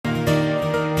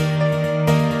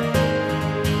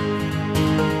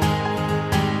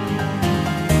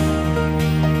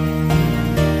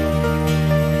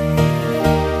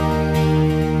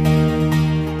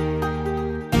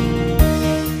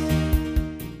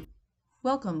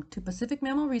Welcome to Pacific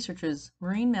Mammal Research's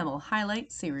Marine Mammal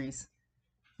Highlight Series.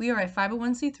 We are a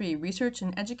 501c3 research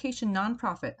and education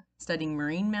nonprofit studying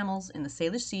marine mammals in the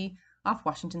Salish Sea off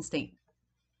Washington State.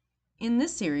 In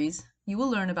this series, you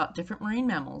will learn about different marine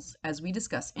mammals as we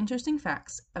discuss interesting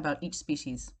facts about each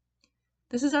species.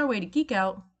 This is our way to geek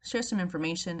out, share some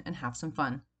information, and have some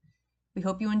fun. We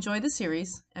hope you enjoy the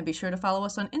series, and be sure to follow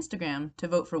us on Instagram to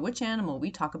vote for which animal we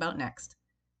talk about next.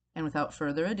 And without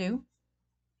further ado,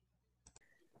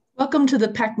 welcome to the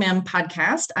PacMam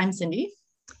podcast. I'm Cindy.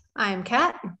 I'm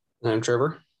Kat. I'm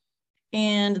Trevor.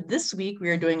 And this week we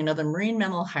are doing another marine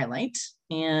mammal highlight,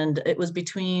 and it was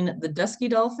between the dusky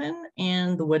dolphin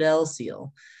and the Weddell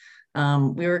seal.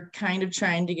 We were kind of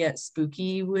trying to get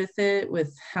spooky with it,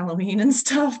 with Halloween and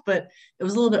stuff, but it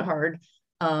was a little bit hard.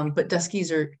 But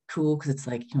duskies are cool because it's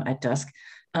like, at dusk.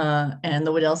 And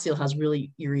the Weddell seal has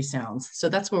really eerie sounds. So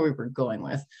that's where we were going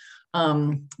with.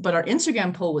 But our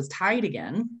Instagram poll was tied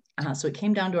again. So it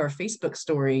came down to our Facebook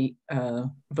story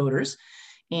voters,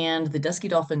 and the dusky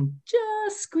dolphin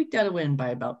just squeaked out a win by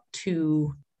about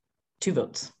two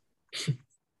votes.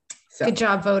 So. Good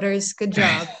job, voters. Good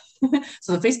job.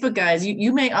 So the Facebook guys,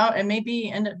 you may and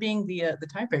maybe end up being the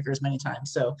tiebreakers many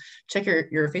times. So check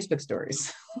your Facebook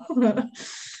stories.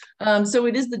 So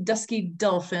it is the dusky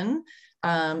dolphin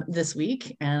this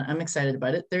week, and I'm excited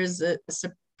about it. There's a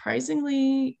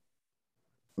surprisingly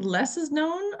less is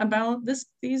known about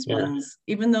these ones,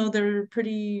 even though they're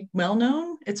pretty well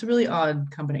known. It's a really odd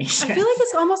combination. I feel like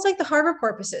it's almost like the harbor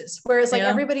porpoises, whereas like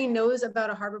everybody knows about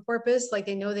a harbor porpoise, like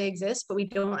they know they exist, but we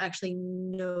don't actually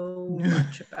know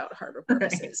much about harbor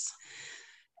porpoises.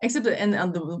 Right. Except that,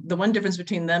 and the one difference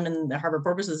between them and the harbor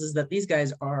porpoises is that these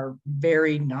guys are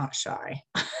very not shy.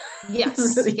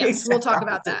 Yes, yes, we'll talk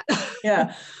about that.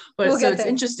 Yeah, but so it's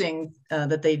interesting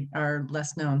that they are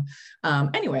less known.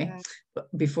 Anyway,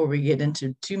 before we get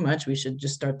into too much, we should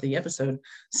just start the episode.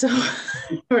 So,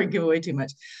 or give away too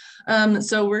much.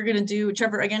 So we're gonna do.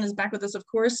 Trevor again is back with us, of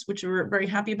course, which we're very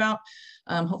happy about.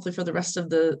 Hopefully for the rest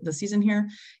of the season here,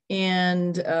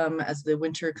 and as the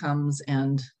winter comes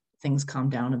and things calm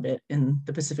down a bit in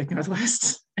the Pacific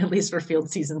Northwest, at least for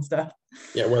field season stuff.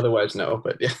 Yeah, weather-wise, no,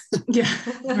 but yeah. Yeah,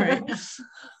 all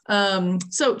right.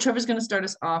 So Trevor's going to start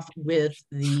us off with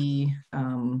the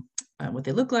what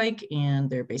they look like and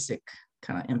their basic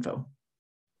kind of info.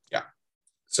 Yeah.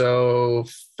 So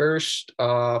first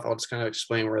off, I'll just kind of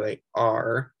explain where they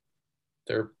are.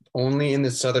 They're only in the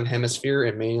southern hemisphere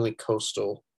and mainly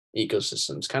coastal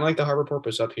ecosystems, kind of like the harbor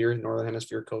porpoise up here, northern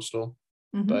hemisphere coastal,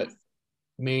 but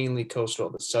mainly coastal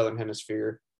of the southern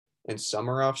hemisphere, and some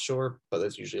are offshore, but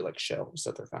that's usually like shelves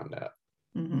that they're found at.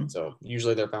 So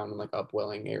usually they're found in like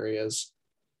upwelling areas.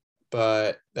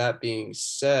 But that being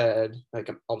said,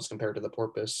 like I'll just compare it to the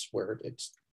porpoise, where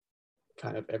it's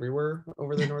kind of everywhere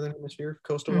over the northern hemisphere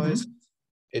coastal wise.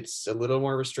 It's a little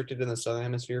more restricted in the southern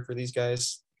hemisphere for these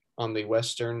guys. On the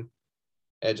western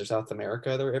edge of South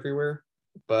America, they're everywhere,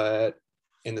 but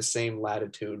in the same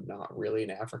latitude, not really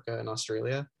in Africa and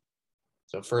Australia.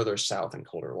 So further south in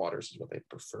colder waters is what they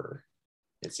prefer.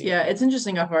 It's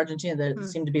interesting off of Argentina that it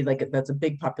seemed to be like that's a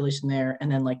big population there, and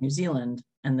then like New Zealand,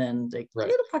 and then like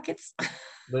little pockets.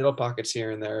 Little pockets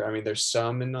here and there. I mean, there's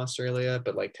some in Australia,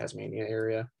 but like Tasmania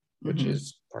area, which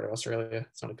is part of Australia.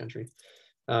 It's not a country.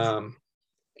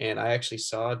 And I actually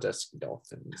saw dusky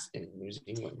dolphins in New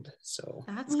Zealand. So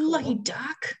that's cool. Lucky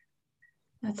duck.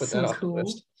 That's so cool.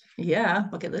 Yeah,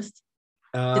 bucket list.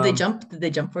 Did they jump? Did they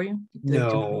jump for you?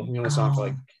 No, we only saw them for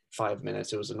like 5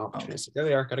 minutes. It was an opportunistic. There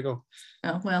they are. Gotta go.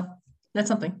 Oh well, that's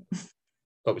something.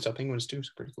 But we saw penguins too.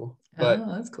 So pretty cool. But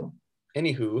that's cool.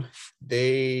 Anywho,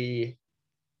 they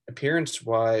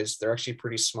appearance-wise, they're actually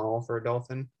pretty small for a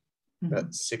dolphin.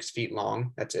 About 6 feet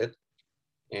long. That's it.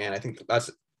 And I think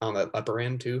that's on the upper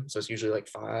end too. So it's usually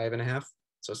like 5.5.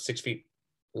 So 6 feet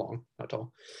long, not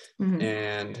tall,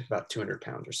 and about 200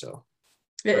 pounds or so.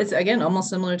 It's again almost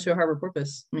similar to a harbor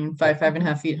porpoise. I mean,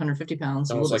 5.5 feet, 150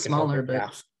 pounds, a little bit smaller,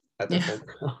 but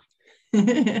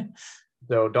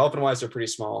so dolphin-wise, they're pretty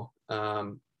small.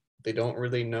 They don't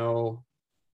really know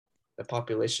the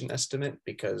population estimate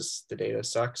because the data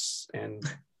sucks, and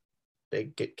they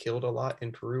get killed a lot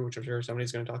in Peru, which I'm sure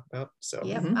somebody's going to talk about. So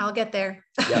I'll get there.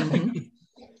 Yeah.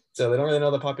 So they don't really know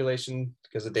the population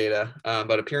because of data,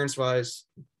 but appearance-wise,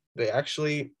 they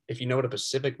actually, if you know what a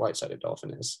Pacific white-sided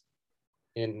dolphin is,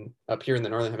 up here in the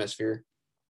northern hemisphere,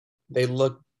 they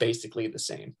look basically the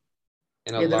same.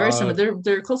 And they're very similar.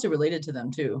 They're closely related to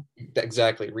them too.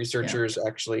 Exactly. Researchers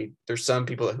actually, there's some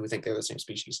people who think they're the same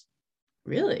species.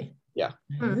 Really? Yeah.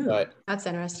 But that's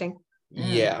interesting.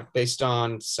 Yeah, based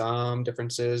on some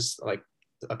differences, like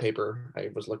a paper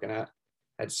I was looking at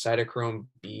had cytochrome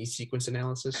B sequence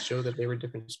analysis show that they were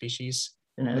different species.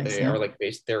 Genetics, They are like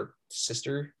they're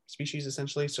sister species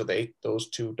essentially. So those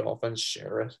two dolphins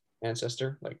share an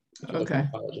ancestor. Like if you look at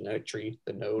the phylogenetic tree,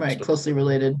 the nodes. Right, closely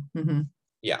related. Mm-hmm.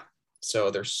 Yeah.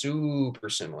 So they're super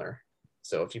similar.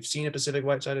 So if you've seen a Pacific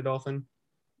white-sided dolphin,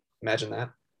 imagine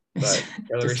that. But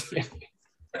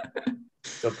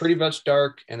so pretty much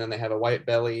dark, and then they have a white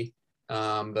belly.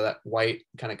 But that white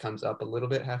kind of comes up a little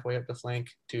bit halfway up the flank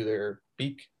to their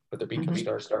beak, but their beak comes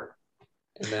dark.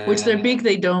 And then, which their beak,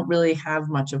 they don't really have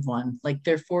much of one. Like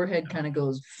their forehead kind of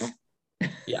goes.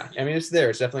 Yeah, I mean, it's there.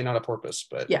 It's definitely not a porpoise,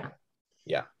 but yeah.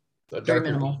 So very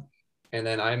minimal. Beak. And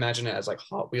then I imagine it as like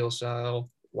Hot Wheel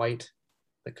style white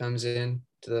that comes in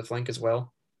to the flank as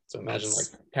well. So imagine like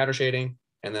powder shading,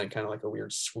 and then kind of like a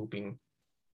weird swooping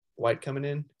white coming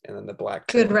in, and then the black.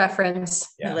 Good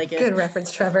reference. Yeah. I like it. Good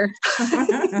reference, Trevor.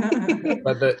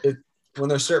 But when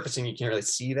they're surfacing, you can't really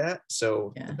see that.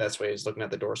 So the best way is looking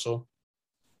at the dorsal,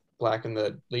 black in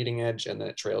the leading edge, and then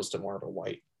it trails to more of a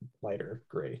white, lighter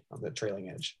gray on the trailing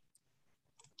edge.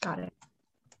 Got it.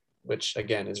 Which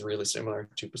again is really similar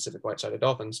to Pacific white-sided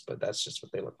dolphins, but that's just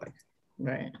what they look like.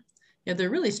 Right. Yeah,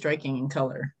 they're really striking in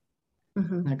color.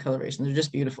 Their coloration, they're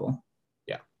just beautiful.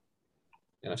 Yeah,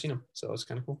 and I've seen them, so it's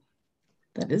kind of cool.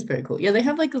 That is very cool. Yeah, they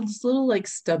have like this little like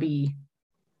stubby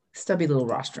little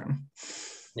rostrum.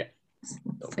 Yeah,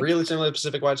 so really similar to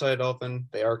Pacific white-sided dolphin.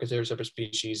 They are considered separate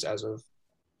species as of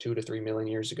 2 to 3 million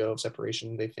years ago of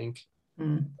separation, they think.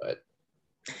 But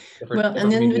different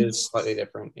is slightly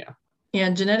different. Yeah,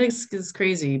 genetics is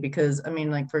crazy because I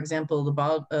mean, like for example,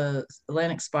 the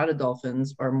Atlantic spotted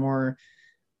dolphins are more,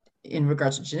 in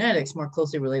regards to genetics, more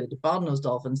closely related to bottlenose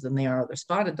dolphins than they are other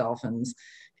spotted dolphins.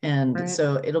 And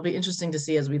so it'll be interesting to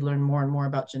see as we learn more and more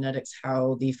about genetics,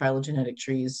 how the phylogenetic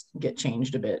trees get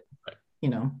changed a bit, you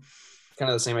know. Kind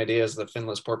of the same idea as the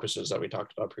finless porpoises that we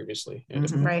talked about previously.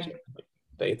 Right.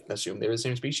 They assumed they were the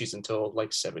same species until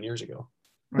like 7 years ago.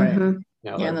 Right.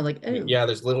 Now and they're like, oh.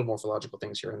 There's little morphological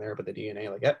things here and there, but the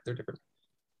DNA, like, they're different.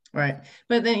 Right.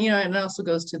 But then, it also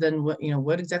goes to then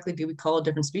what exactly do we call a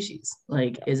different species?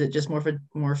 Like, is it just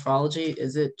morphology?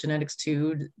 Is it genetics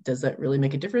too? Does that really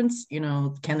make a difference?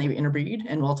 Can they interbreed?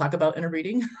 And we'll talk about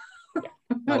interbreeding.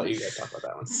 I'll let you guys talk about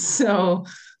that one. So,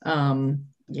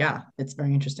 it's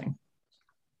very interesting.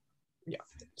 Yeah.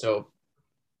 So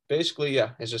basically,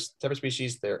 it's just separate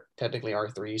species. There technically are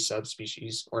 3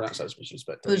 subspecies, or not subspecies,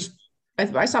 but 3.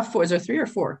 I saw 4. Is there 3 or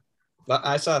 4?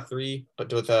 I saw 3,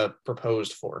 but with a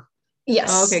proposed 4.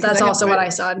 Yes, okay, that's also what I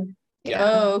saw. Yeah.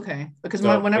 Oh, okay. Because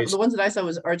the ones that I saw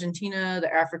was Argentina,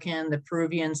 the African, the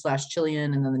Peruvian /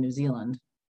 Chilean, and then the New Zealand.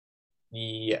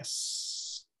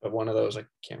 Yes, but one of those I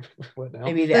can't remember what now.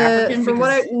 Maybe the African.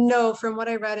 From what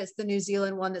I read, it's the New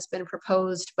Zealand one that's been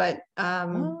proposed, but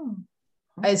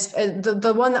as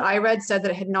the one that I read said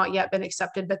that it had not yet been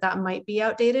accepted, but that might be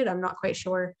outdated. I'm not quite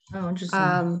sure. Oh,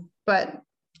 interesting. But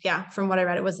yeah, from what I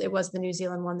read, it was the New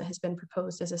Zealand one that has been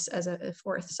proposed as a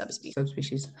 4th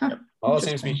subspecies. Huh. Yep. All the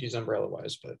same species umbrella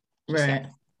wise, but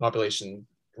population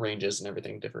ranges and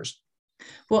everything differs.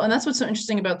 Well, and that's what's so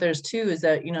interesting about theirs too, is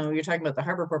that you're talking about the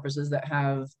harbor porpoises that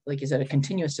have, like you said, a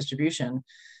continuous distribution.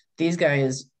 These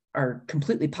guys are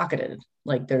completely pocketed.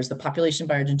 Like there's the population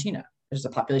by Argentina, there's the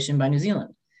population by New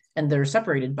Zealand, and they're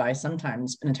separated by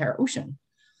sometimes an entire ocean.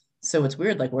 So it's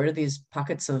weird, like where do these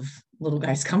pockets of little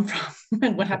guys come from,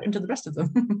 and what happened to the rest of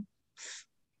them?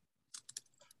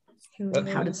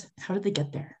 How did they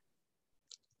get there?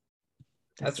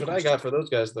 That's what I got for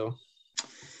those guys, though.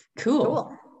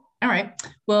 Cool. All right.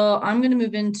 Well, I'm going to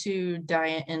move into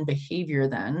diet and behavior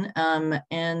then.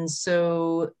 And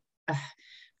so,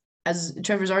 as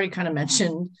Trevor's already kind of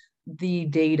mentioned, the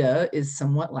data is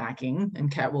somewhat lacking,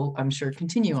 and Kat will, I'm sure,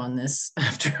 continue on this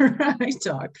after I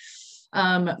talk.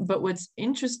 But what's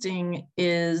interesting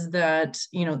is that,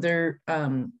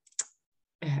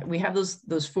 we have those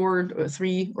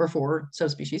 3 or 4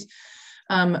 subspecies,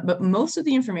 but most of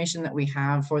the information that we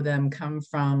have for them come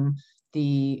from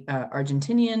the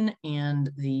Argentinian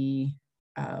and the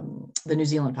New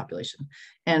Zealand population.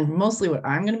 And mostly what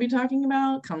I'm going to be talking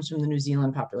about comes from the New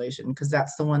Zealand population, because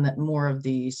that's the one that more of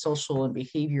the social and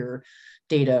behavior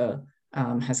data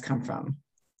has come from.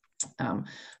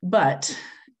 But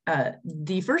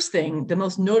the first thing, the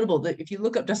most notable, that if you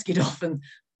look up Dusky dolphin,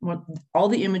 all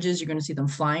the images, you're going to see them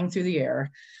flying through the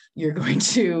air. You're going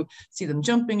to see them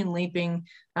jumping and leaping.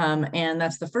 And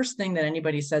that's the first thing that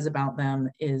anybody says about them,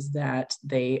 is that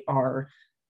they are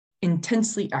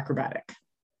intensely acrobatic.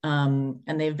 And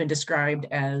they've been described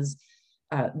as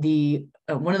one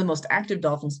of the most active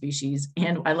dolphin species.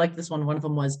 And I like this one. One of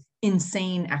them was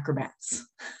insane acrobats.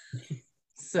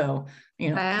 So,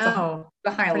 Wow.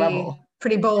 The high level.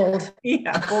 Pretty bold.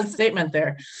 Yeah, bold statement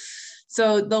there.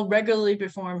 So they'll regularly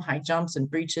perform high jumps and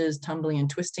breaches, tumbling and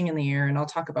twisting in the air, and I'll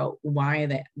talk about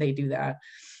why they do that.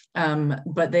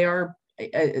 But they are,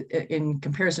 in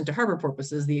comparison to harbor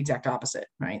porpoises, the exact opposite,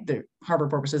 right? The harbor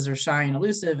porpoises are shy and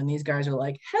elusive, and these guys are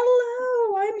like,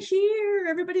 hello, I'm here.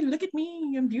 Everybody look at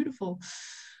me, I'm beautiful.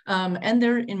 And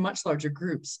they're in much larger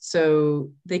groups.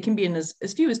 So they can be in as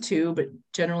few as 2, but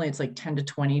generally it's like 10 to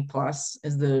 20 plus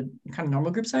is the kind of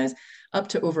normal group size, up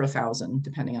to over 1,000,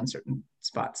 depending on certain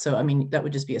spots. So, I mean, that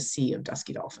would just be a sea of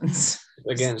dusky dolphins.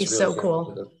 Again, it's really so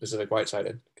cool. The Pacific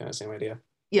white-sided, kind of same idea.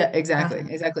 Yeah, exactly.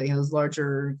 Exactly. Those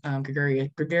larger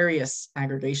gregarious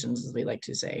aggregations, as we like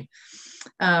to say.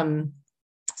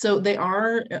 So they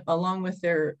are, along with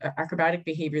their acrobatic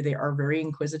behavior, they are very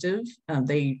inquisitive.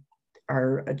 They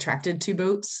are attracted to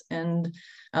boats, and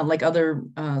like other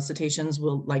cetaceans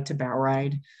will like to bow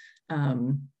ride.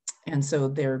 And so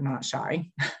they're not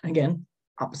shy. Again,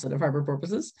 opposite of harbor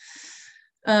porpoises.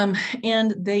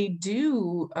 And they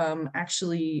do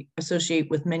actually associate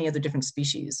with many other different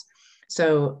species.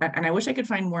 So, and I wish I could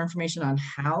find more information on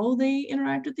how they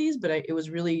interact with these, but it was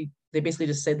really, they basically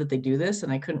just said that they do this,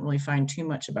 and I couldn't really find too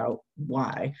much about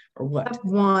why or what.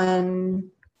 One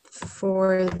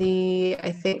for the,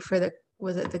 I think for the,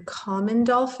 was it the common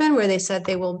dolphin, where they said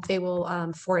they will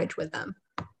forage with them?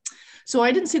 So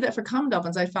I didn't see that for common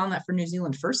dolphins. I found that for New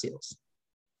Zealand fur seals.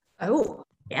 Oh,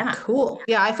 yeah, cool.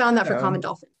 Yeah, I found that for common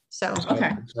dolphin. So okay,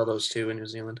 I saw those too in New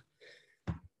Zealand.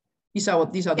 You saw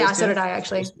those? Yeah, so did I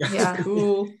actually. Yeah,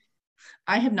 cool.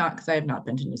 I have not, because I have not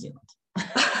been to New Zealand.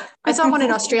 I saw one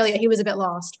in Australia. He was a bit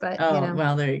lost, but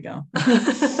well, there you go.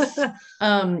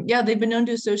 Yeah, they've been known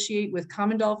to associate with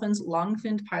common dolphins,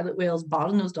 long-finned pilot whales,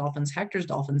 bottlenose dolphins, Hector's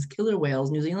dolphins, killer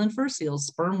whales, New Zealand fur seals,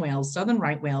 sperm whales, southern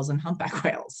right whales, and humpback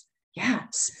whales. Yeah,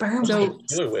 sperm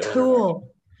whales.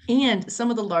 Cool. And some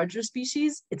of the larger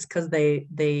species, it's because they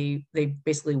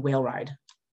basically whale ride.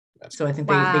 So I think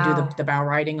they do the bow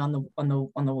riding on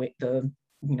the wake,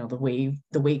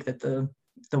 the wake that the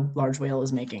large whale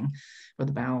is making, or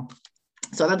the bow.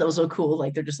 So I thought that was so cool.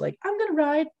 Like, they're just like, I'm gonna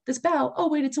ride this bow. Oh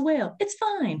wait, it's a whale. It's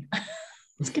fine.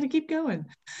 It's gonna keep going.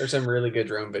 There's some really good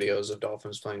drone videos of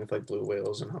dolphins playing with like blue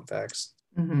whales and humpbacks.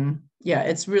 Mm-hmm. Yeah,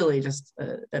 it's really just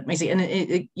amazing.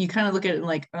 And you kind of look at it and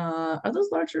like, are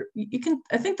those larger?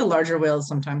 I think the larger whales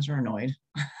sometimes are annoyed.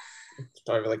 It's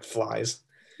probably like flies.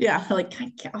 Yeah, like,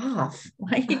 get off.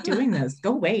 Why are you doing this?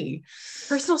 Go away.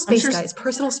 Personal space, guys.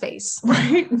 Personal space.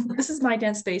 Right? This is my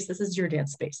dance space. This is your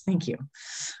dance space. Thank you.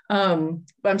 But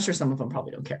I'm sure some of them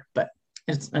probably don't care, but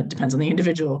it depends on the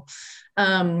individual.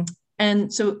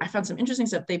 And so I found some interesting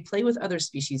stuff. They play with other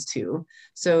species too.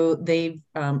 So they've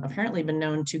apparently been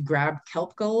known to grab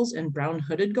kelp gulls and brown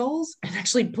hooded gulls and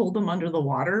actually pull them under the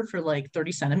water for like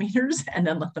 30 centimeters and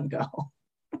then let them go.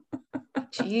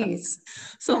 Jeez.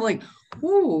 So I'm like,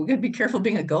 ooh, gotta be careful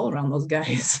being a gull around those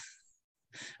guys.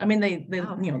 I mean, they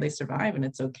they survive and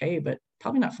it's okay, but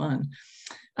probably not fun.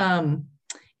 And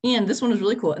this one was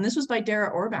really cool. And this was by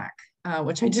Dara Orbach,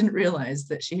 which I didn't realize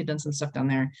that she had done some stuff down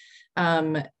there.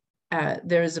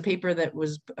 There was a paper that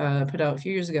was put out a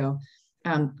few years ago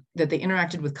that they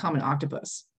interacted with common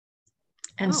octopus.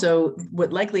 And so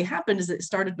what likely happened is it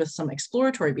started with some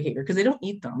exploratory behavior, because they don't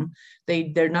eat them.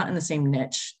 They're not in the same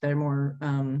niche. They're more,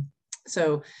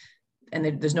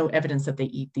 there's no evidence that they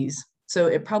eat these. So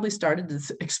it probably started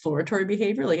this exploratory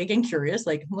behavior, like, again, curious,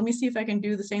 like, let me see if I can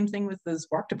do the same thing with this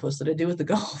octopus that I do with the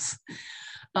gulls,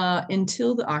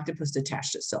 until the octopus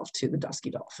detached itself to the dusky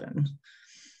dolphin.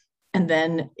 And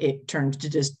then it turned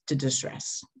to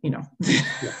distress, Yeah.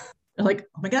 They're like,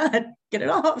 oh my God, get it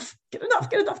off, get it off,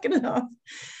 get it off, get it off.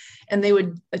 And they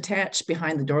would attach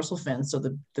behind the dorsal fin so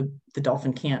the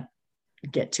dolphin can't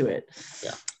get to it.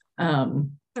 Yeah. I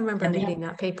remember reading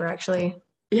that paper actually.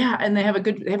 Yeah, and they have a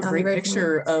great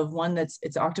picture of one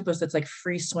it's octopus that's like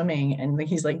free swimming, and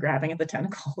he's like grabbing at the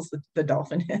tentacles that the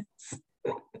dolphin is.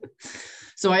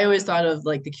 So I always thought of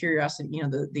like the curiosity,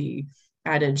 the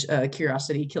adage,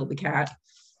 curiosity killed the cat.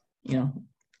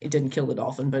 It didn't kill the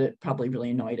dolphin, but it probably really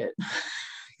annoyed it.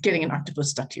 Getting an octopus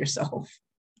stuck to yourself.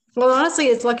 Well, honestly,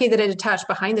 it's lucky that it attached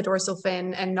behind the dorsal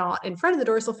fin and not in front of the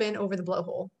dorsal fin over the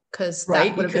blowhole, because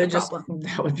that would have been a problem.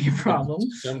 That would be a problem.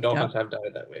 Some dolphins have died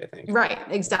that way, I think. Right,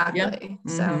 exactly. Yep.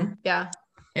 So yeah.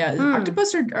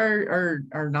 Octopus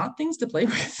are not things to play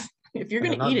with. If you're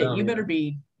going to eat it, you better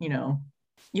be, you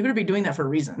better be doing that for a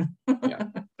reason. Yeah.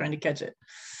 Trying to catch it.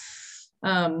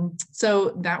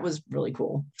 So that was really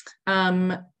cool.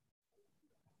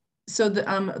 So the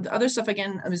other stuff,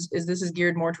 again, this is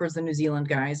geared more towards the New Zealand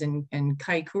guys and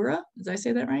Kaikoura. Did I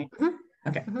say that right? Mm-hmm.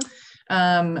 Okay.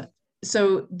 Mm-hmm.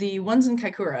 So the ones in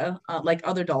Kaikoura, like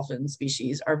other dolphin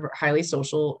species, are highly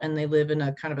social, and they live in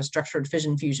a kind of a structured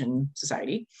fission fusion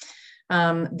society.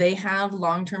 They have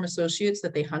long-term associates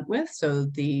that they hunt with. So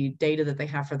the data that they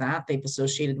have for that, they've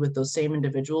associated with those same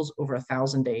individuals over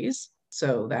 1,000 days.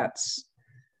 So that's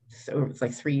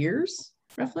like 3 years,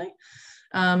 roughly.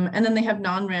 And then they have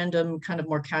non-random, kind of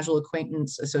more casual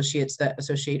acquaintance associates that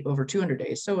associate over 200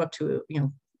 days. So up to,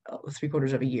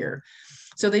 3/4 of a year.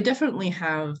 So they definitely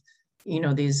have,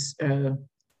 these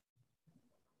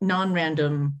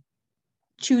non-random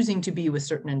choosing to be with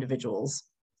certain individuals.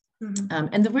 Mm-hmm.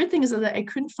 And the weird thing is that I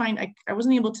couldn't find, I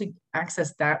wasn't able to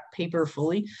access that paper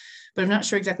fully, but I'm not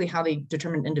sure exactly how they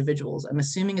determine individuals. I'm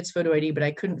assuming it's photo ID, but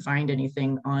I couldn't find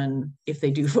anything on if they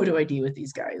do photo ID with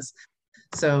these guys.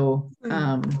 So,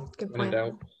 good point.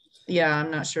 Yeah, I'm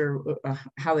not sure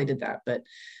how they did that, but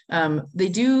they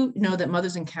do know that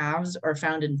mothers and calves are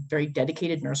found in very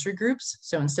dedicated nursery groups.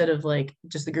 So instead of like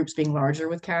just the groups being larger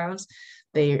with calves,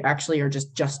 they actually are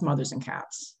just mothers and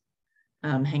calves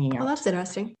hanging out. Oh, that's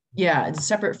interesting. Yeah, it's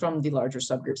separate from the larger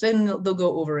subgroups. And they'll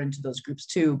go over into those groups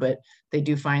too, but they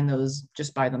do find those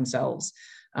just by themselves.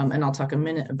 And I'll talk a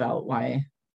minute about why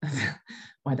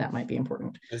that might be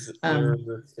important. Is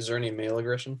there any male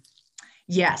aggression?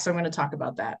 Yeah, so I'm going to talk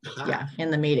about that. Yeah,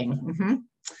 in the mating.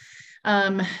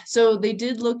 Mm-hmm. So they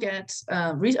did look at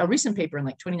a recent paper in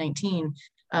like 2019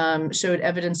 showed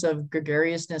evidence of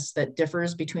gregariousness that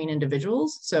differs between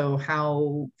individuals. So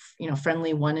how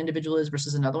friendly one individual is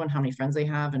versus another one, how many friends they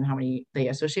have and how many they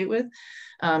associate with.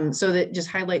 So that just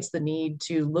highlights the need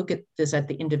to look at this at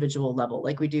the individual level,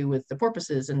 like we do with the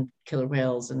porpoises and killer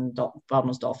whales and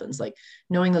bottlenose dolphins. Like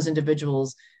knowing those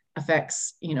individuals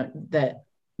affects, that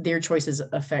their choices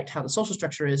affect how the social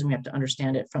structure is, and we have to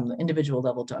understand it from the individual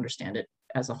level to understand it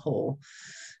as a whole.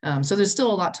 So there's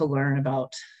still a lot to learn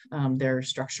about their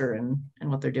structure and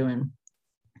what they're doing.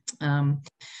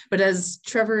 But as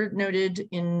Trevor noted,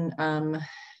 in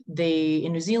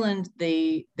New Zealand,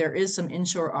 there is some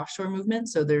inshore offshore movement.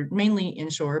 So they're mainly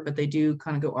inshore, but they do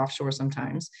kind of go offshore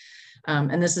sometimes.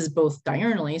 And this is both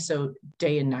diurnally, so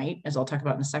day and night, as I'll talk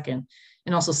about in a second,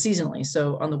 and also seasonally.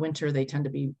 So on the winter, they tend to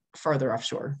be farther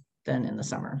offshore than in the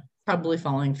summer. Probably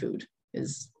following food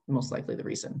is most likely the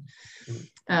reason.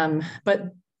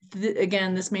 But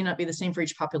again, this may not be the same for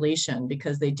each population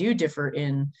because they do differ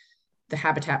in the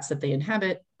habitats that they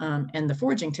inhabit and the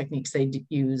foraging techniques they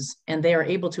use, and they are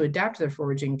able to adapt their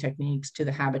foraging techniques to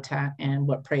the habitat and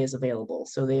what prey is available.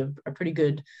 So they have a pretty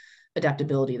good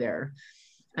adaptability there.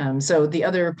 So the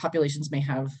other populations may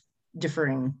have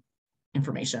differing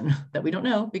information that we don't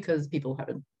know because people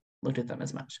haven't looked at them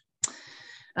as much.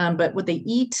 But what they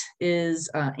eat is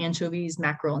anchovies,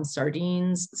 mackerel, and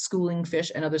sardines, schooling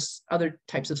fish, and other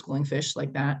types of schooling fish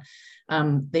like that.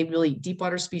 They really eat deep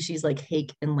water species like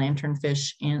hake and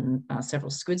lanternfish and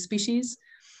several squid species.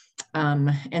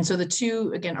 And so the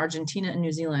two, again, Argentina and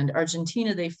New Zealand.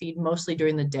 Argentina, they feed mostly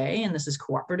during the day, and this is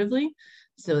cooperatively.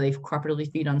 So they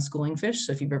cooperatively feed on schooling fish.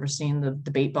 So if you've ever seen the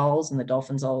bait balls and the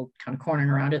dolphins all kind of cornering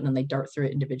around it, and then they dart through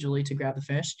it individually to grab the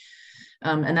fish.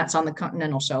 And that's on the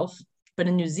continental shelf. But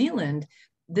in New Zealand,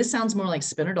 this sounds more like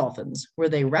spinner dolphins, where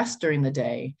they rest during the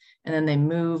day, and then they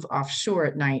move offshore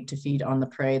at night to feed on the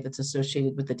prey that's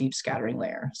associated with the deep scattering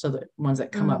layer. So the ones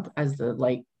that come up as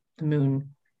the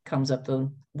moon comes up,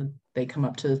 they come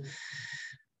up to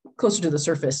closer to the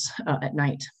surface at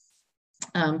night.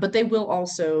 But they will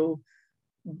also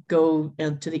go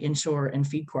to the inshore and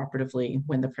feed cooperatively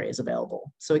when the prey is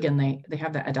available. So again, they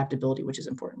have that adaptability, which is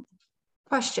important.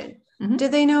 Question. Mm-hmm. Do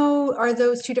they know, are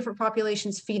those two different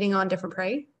populations feeding on different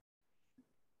prey?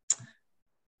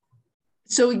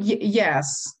 So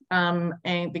yes,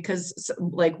 and because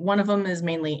like one of them is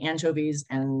mainly anchovies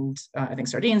and I think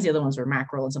sardines, the other ones are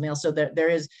mackerel and something else. So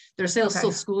there's still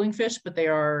schooling fish, but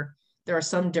there are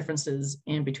some differences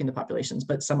in between the populations,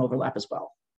 but some overlap as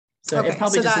well. So it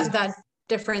probably that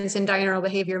difference in diurnal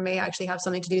behavior may actually have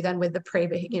something to do then with the prey,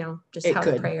 just how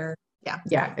the prey are.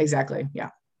 Yeah, exactly. Yeah,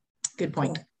 good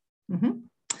point. Cool. Mm-hmm.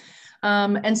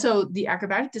 And so the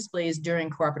acrobatic displays during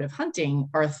cooperative hunting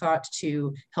are thought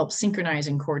to help synchronize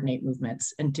and coordinate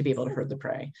movements and to be able to herd the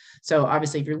prey. So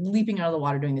obviously, if you're leaping out of the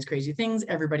water doing these crazy things,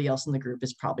 everybody else in the group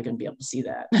is probably going to be able to see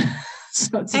that.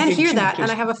 And hear that. And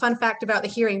I have a fun fact about the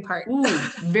hearing part. Ooh,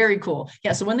 very cool.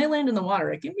 Yeah, so when they land in the water,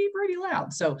 it can be pretty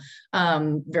loud. So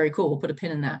very cool. We'll put a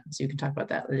pin in that so you can talk about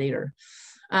that later.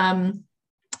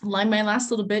 My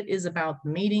last little bit is about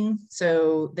mating.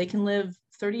 So they can live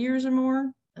 30 years or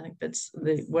more. I think that's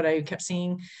what I kept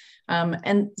seeing.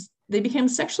 And they became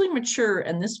sexually mature,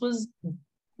 and this was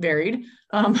varied.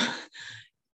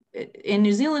 in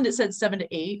New Zealand, it said 7 to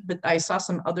 8, but I saw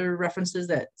some other references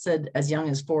that said as young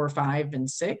as 4 or 5 and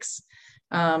 6.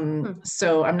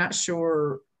 So I'm not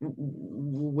sure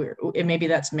where, maybe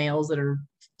that's males that are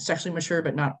sexually mature,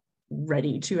 but not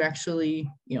ready to actually,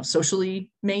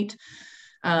 socially mate.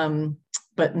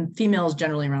 But females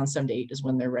generally around 7 to 8 is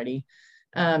when they're ready.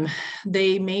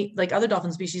 They mate, like other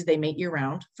dolphin species, they mate year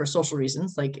round for social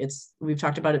reasons. Like we've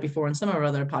talked about it before in some of our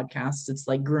other podcasts. It's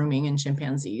like grooming in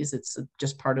chimpanzees. It's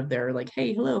just part of their like,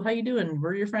 hey, hello, how you doing?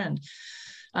 We're your friend.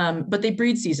 But they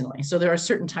breed seasonally. So there are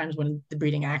certain times when the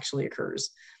breeding actually occurs.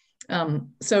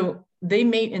 So they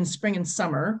mate in spring and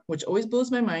summer, which always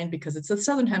blows my mind because it's the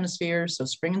southern hemisphere. So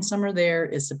spring and summer there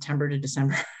is September to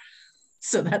December.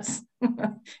 So that's,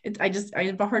 I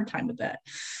have a hard time with that.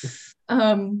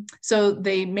 So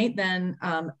they mate then.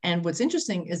 And what's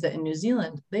interesting is that in New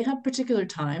Zealand, they have particular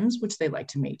times which they like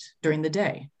to mate during the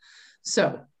day.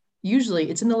 So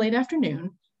usually it's in the late afternoon,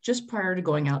 just prior to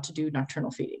going out to do nocturnal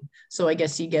feeding. So I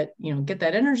guess you get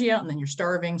that energy out and then you're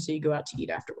starving. So you go out to eat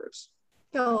afterwards.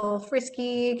 Oh,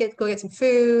 frisky, go get some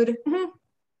food. Mm-hmm.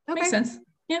 Okay. Makes sense.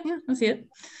 Yeah, I see it.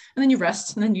 And then you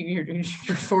rest, and then you're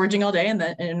foraging all day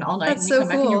and all night. That's and you come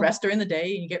back and you rest during the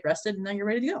day, and you get rested, and then you're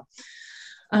ready to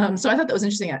go. So I thought that was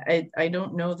interesting. I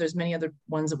don't know if there's many other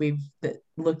ones that we've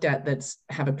looked at that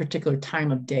have a particular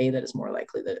time of day that is more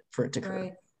likely for it to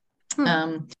occur.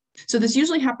 Right. So this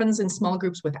usually happens in small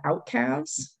groups without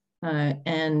calves,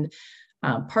 and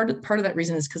part of that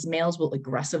reason is because males will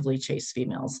aggressively chase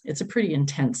females. It's a pretty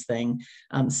intense thing.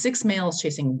 6 males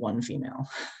chasing 1 female.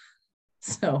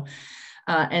 So,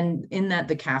 and in that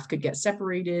the calf could get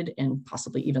separated and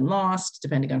possibly even lost,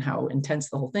 depending on how intense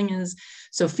the whole thing is.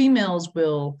 So females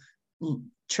will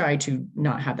try to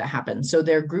not have that happen. So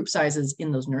their group sizes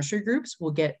in those nursery groups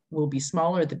will be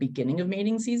smaller at the beginning of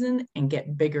mating season and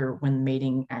get bigger when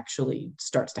mating actually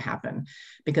starts to happen,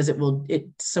 because it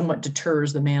somewhat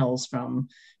deters the males from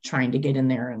trying to get in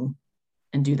there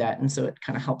and do that. And so it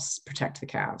kind of helps protect the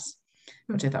calves,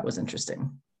 which I thought was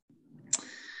interesting.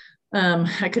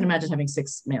 I couldn't imagine having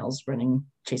 6 males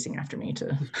chasing after me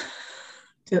to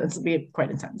be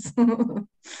quite intense.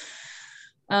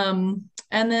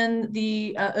 And then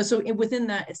so within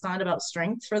that, it's not about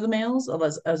strength for the males,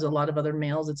 as a lot of other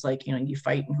males, it's like, you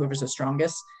fight and whoever's the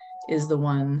strongest is the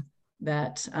one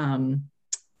that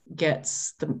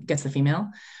gets the female.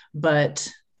 But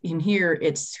in here,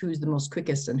 it's who's the most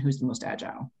quickest and who's the most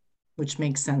agile, which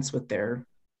makes sense with their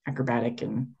acrobatic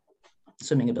and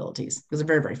swimming abilities because they're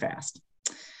very, very fast.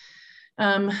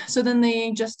 So then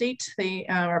they gestate. They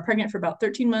are pregnant for about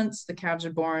 13 months. The calves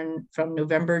are born from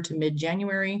November to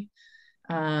mid-January.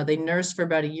 They nurse for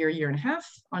about a year and a half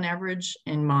on average,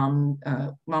 and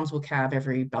moms will calve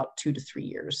every about 2 to 3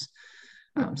 years.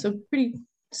 So pretty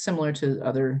similar to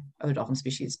other dolphin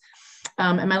species.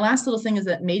 And my last little thing is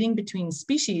that mating between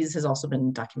species has also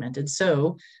been documented.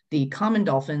 So the common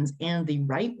dolphins and the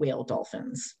right whale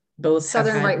dolphins, both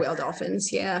southern right whale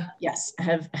dolphins, yes,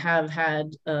 have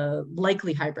had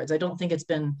likely hybrids. I don't think it's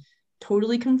been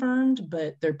totally confirmed,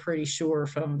 but they're pretty sure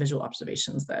from visual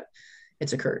observations that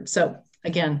it's occurred. So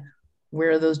again,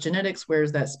 where are those genetics?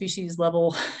 Where's that species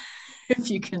level?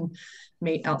 If you can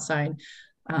mate outside,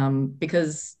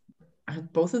 because are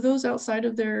both of those outside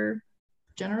of their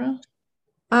genera?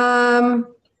 I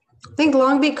think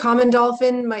longbeak common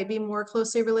dolphin might be more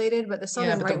closely related, but the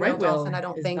southern right whale dolphin I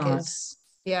don't think is.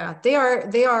 Yeah, they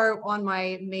are on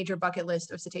my major bucket list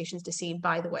of cetaceans to see,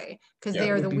 by the way, because they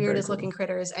are the weirdest looking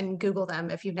critters, and Google them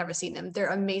if you've never seen them. They're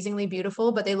amazingly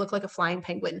beautiful, but they look like a flying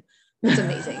penguin. It's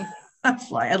amazing.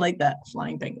 I like that,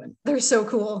 flying penguin. They're so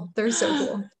cool.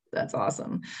 That's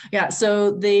awesome. Yeah,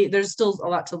 so there's still a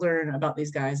lot to learn about these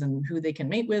guys and who they can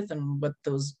mate with and what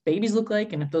those babies look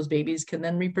like, and if those babies can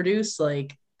then reproduce.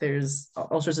 Like there's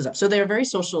all sorts of stuff. So they're very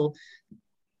social,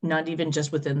 not even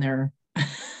just within their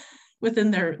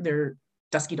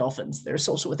dusky dolphins. They're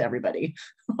social with everybody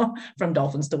from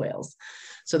dolphins to whales.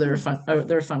 So they're a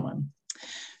fun one.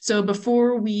 So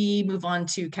before we move on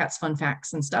to cats fun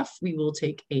facts and stuff, we will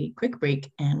take a quick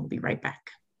break and we'll be right back.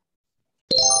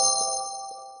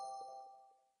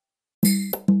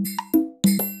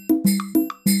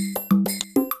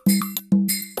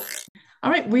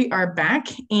 All right, we are back,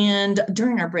 and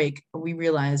during our break, we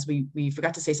realized we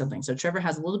forgot to say something. So Trevor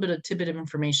has a little bit of tidbit of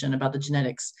information about the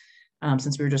genetics,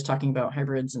 since we were just talking about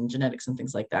hybrids and genetics and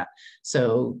things like that.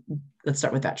 So let's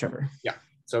start with that, Trevor. Yeah.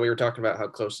 So we were talking about how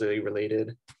closely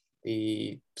related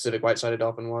the Pacific white-sided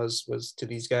dolphin was to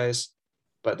these guys,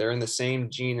 but they're in the same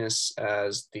genus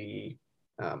as the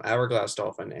hourglass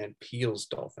dolphin and Peale's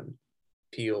dolphin.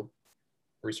 Peale,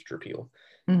 researcher Peale.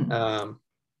 Mm-hmm.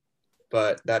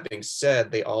 But that being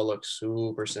said, they all look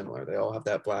super similar. They all have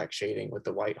that black shading with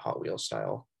the white Hot Wheels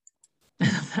style.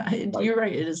 You're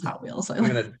right. It is Hot Wheels. I'm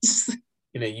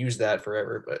gonna use that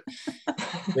forever, but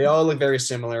they all look very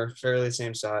similar, fairly the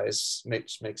same size.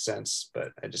 Makes sense,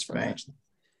 but I just right. Mention.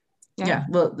 Yeah,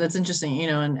 well, that's interesting, you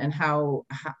know, and how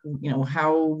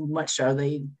how much are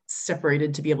they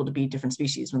separated to be able to be different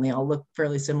species when they all look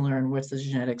fairly similar, and what's the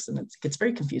genetics, and it gets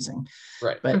very confusing.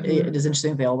 Right. But it is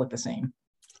interesting they all look the same.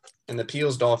 And the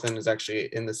Peel's dolphin is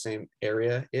actually in the same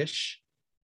area-ish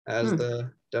as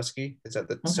the Dusky. It's at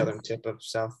the southern tip of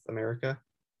South America.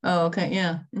 Oh, okay.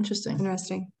 Yeah. Interesting. I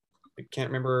can't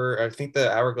remember. I think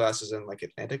the hourglass is in like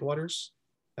Atlantic waters.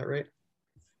 Is that right?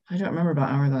 I don't remember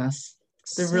about hourglass.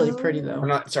 They're really pretty though. I'm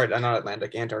not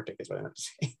Atlantic. Antarctic is what I meant to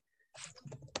say.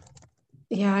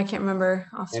 Yeah, I can't remember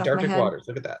off the top of my head. Antarctic waters.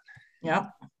 Look at that. Yep.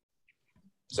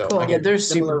 So cool. Again, yeah, they're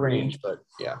similar super range, but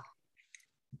yeah,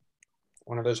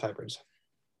 one of those hybrids.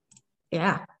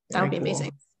 Yeah, that would be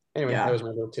amazing. Anyway, that was my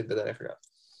little tidbit that I forgot.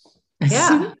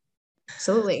 Yeah,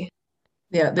 absolutely.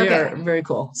 Yeah, they are very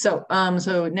cool. So,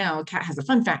 so now Kat has the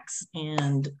fun facts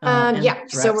and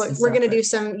so we're gonna do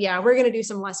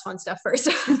some less fun stuff first.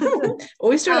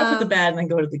 Always start off with the bad and then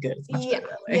go to the good. It's much better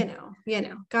that way. You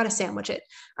know, gotta sandwich it.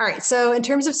 All right. So in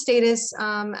terms of status,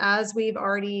 as we've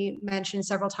already mentioned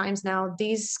several times now,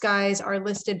 these guys are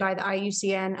listed by the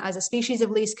IUCN as a species of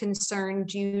least concern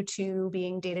due to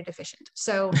being data deficient.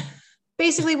 So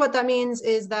basically, what that means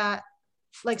is that,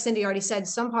 like Cindy already said,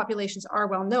 some populations are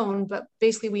well known, but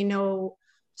basically we know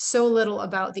so little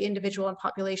about the individual and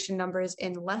population numbers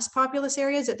in less populous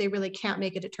areas that they really can't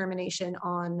make a determination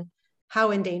on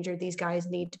how endangered these guys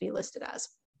need to be listed as.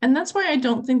 And that's why I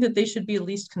don't think that they should be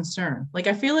least concern. Like,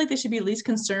 I feel like they should be least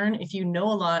concern if you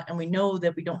know a lot and we know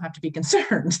that we don't have to be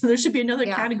concerned. There should be another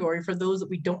category for those that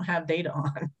we don't have data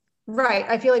on. Right.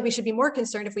 I feel like we should be more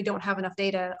concerned if we don't have enough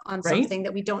data on something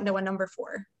that we don't know a number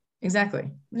for. Exactly.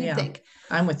 I think.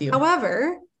 I'm with you.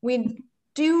 However, we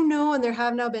do know, and there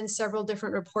have now been several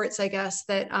different reports, I guess,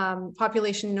 that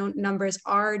population numbers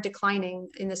are declining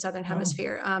in the Southern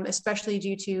Hemisphere, especially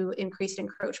due to increased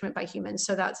encroachment by humans.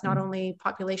 So that's not only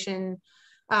habitat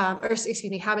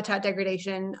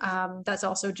degradation, that's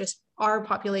also just our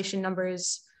population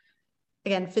numbers,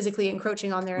 again, physically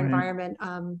encroaching on their environment,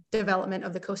 development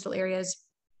of the coastal areas.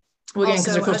 Well, again,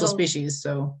 because they're coastal species,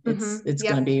 so it's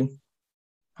going to be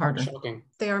harder. Shocking.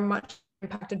 They are much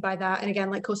impacted by that, and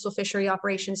again, like coastal fishery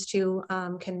operations too,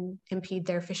 can impede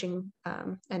their fishing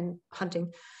and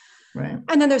hunting. Right.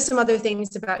 And then there's some other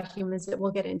things about humans that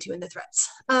we'll get into in the threats.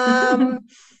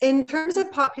 In terms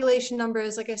of population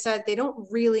numbers, like I said, they don't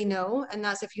really know, and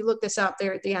that's, if you look this up,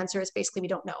 the answer is basically we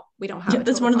don't know. We don't have.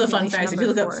 That's one of the fun facts. If you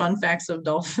look up fun facts of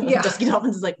dusky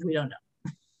dolphins, it's like we don't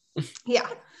know. Yeah.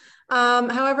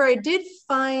 However, I did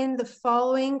find the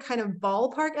following kind of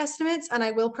ballpark estimates, and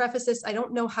I will preface this, I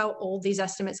don't know how old these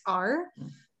estimates are,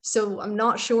 so I'm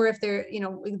not sure if they're,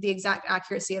 the exact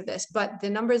accuracy of this, but the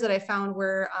numbers that I found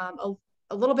were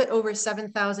a little bit over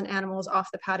 7,000 animals off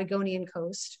the Patagonian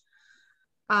coast,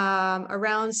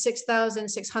 around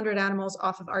 6,600 animals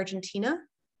off of Argentina,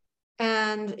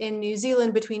 and in New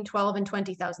Zealand, between 12 and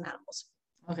 20,000 animals.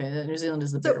 Okay, New Zealand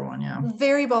is the bigger one, yeah.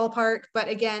 Very ballpark, but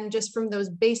again, just from those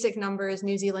basic numbers,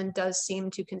 New Zealand does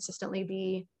seem to consistently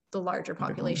be the larger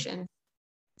population.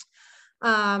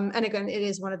 And again, it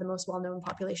is one of the most well-known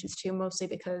populations too, mostly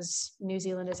because New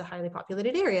Zealand is a highly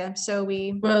populated area. So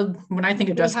when I think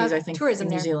of Duskies, I think tourism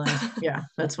New Zealand. Yeah,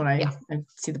 that's when I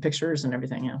see the pictures and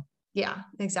everything, Yeah,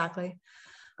 exactly.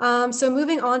 So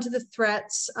moving on to the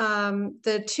threats,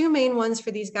 the two main ones for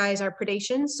these guys are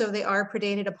predation. So they are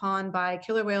predated upon by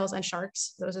killer whales and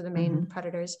sharks. Those are the main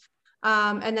predators.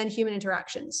 And then human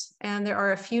interactions. And there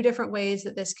are a few different ways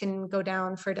that this can go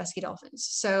down for dusky dolphins.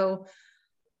 So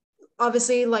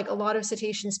obviously, like a lot of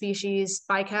cetacean species,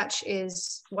 bycatch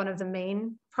is one of the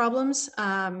main problems.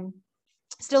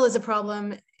 Still is a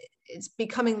problem. It's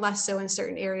becoming less so in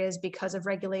certain areas because of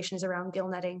regulations around gill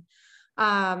netting.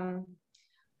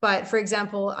 But for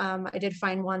example, I did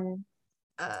find one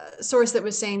source that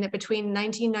was saying that between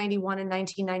 1991 and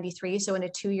 1993, so in a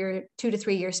 2 to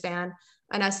 3 year span,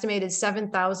 an estimated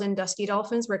 7,000 dusky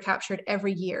dolphins were captured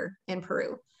every year in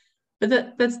Peru.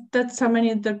 But that's how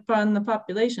many they're on the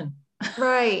population.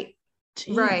 Right.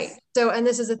 Jeez. Right. So, and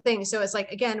this is the thing. So it's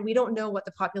like, again, we don't know what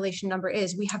the population number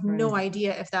is. We have no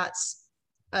idea if that's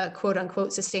a quote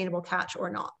unquote sustainable catch or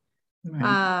not.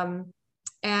 Right.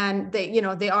 And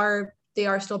they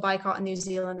are still bycaught in New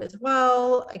Zealand as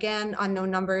well. Again,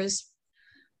 unknown numbers,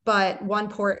 but one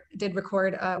port did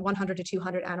record 100 to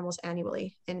 200 animals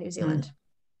annually in New Zealand.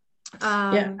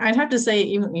 Yeah, I'd have to say,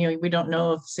 even, you know, we don't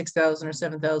know if 6,000 or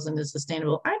 7,000 is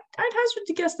sustainable. I'd hazard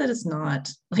to guess that it's not.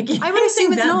 Like, I would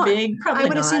assume it's not. Big, probably I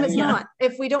would assume it's yeah. not.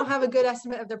 If we don't have a good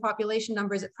estimate of their population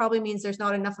numbers, it probably means there's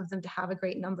not enough of them to have a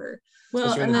great number.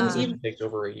 Well, and then it takes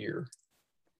over a year.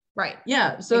 Right.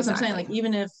 Yeah. So that's what I'm saying. Like,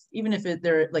 even if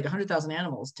they're like 100,000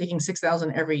 animals, taking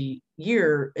 6,000 every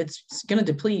year, it's going to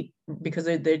deplete because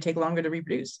they take longer to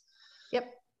reproduce.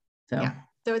 Yep. So. Yeah.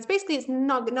 So it's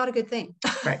not a good thing.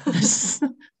 Right.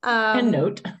 And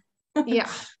note. Yeah.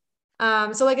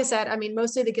 So like I said, I mean,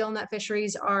 mostly the gillnet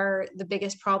fisheries are the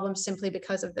biggest problem simply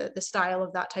because of the style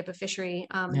of that type of fishery.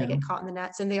 They get caught in the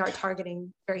nets, and they are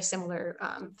targeting very similar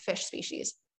fish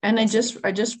species. And I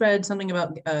just read something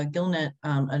about gillnet,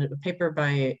 a paper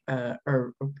by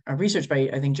or a research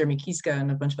by, I think, Jeremy Kiska and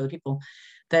a bunch of other people,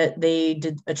 that they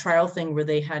did a trial thing where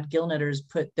they had gillnetters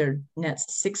put their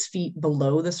nets 6 feet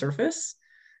below the surface.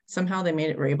 Somehow they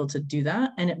were able to do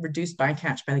that, and it reduced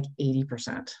bycatch by like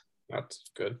 80%.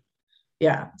 That's good.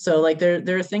 Yeah. So like there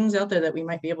are things out there that we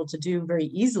might be able to do very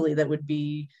easily that would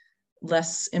be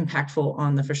less impactful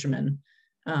on the fishermen.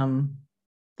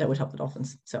 That would help the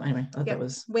dolphins. So anyway, I thought that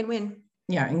was win-win.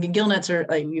 Yeah, and gillnets are,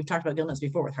 like, we've talked about gillnets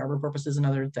before with harbor porpoises and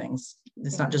other things.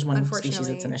 It's not just one species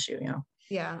that's an issue.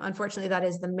 Yeah, unfortunately, that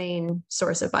is the main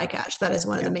source of bycatch. That is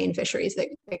one of the main fisheries that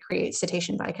create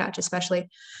cetacean bycatch, especially.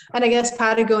 And I guess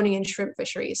Patagonian shrimp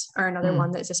fisheries are another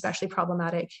one that's especially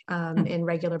problematic in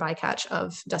regular bycatch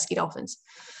of dusky dolphins.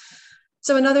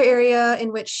 So another area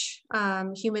in which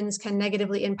humans can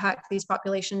negatively impact these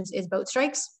populations is boat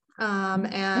strikes.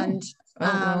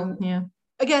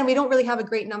 Again, we don't really have a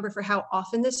great number for how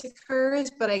often this occurs,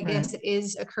 but I guess it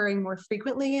is occurring more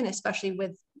frequently, and especially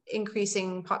with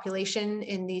increasing population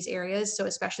in these areas. So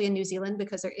especially in New Zealand,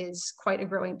 because there is quite a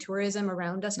growing tourism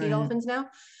around dusky dolphins now.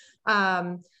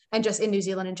 And just in New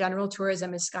Zealand in general,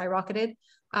 tourism is skyrocketed.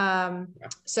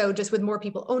 So just with more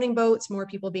people owning boats, more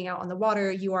people being out on the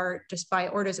water, you are just by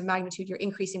orders of magnitude, you're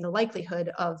increasing the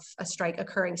likelihood of a strike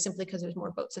occurring simply because there's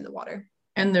more boats in the water.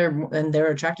 And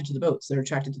they're attracted to the boats. They're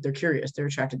curious. They're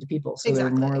attracted to people. So they're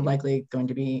more likely going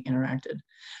to be interacted.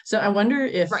 So I wonder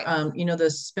if, the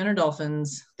spinner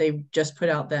dolphins, they just put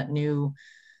out that new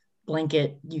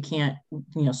blanket. You can't,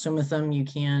 swim with them. You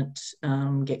can't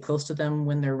get close to them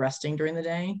when they're resting during the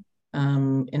day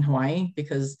in Hawaii,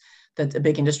 because that's a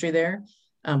big industry there.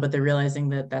 But they're realizing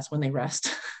that that's when they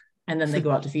rest. And then they go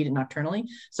out to feed it nocturnally.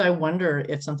 So I wonder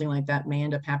if something like that may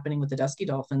end up happening with the dusky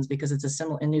dolphins, because it's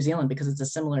in New Zealand, because it's a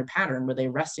similar pattern where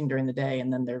they're resting during the day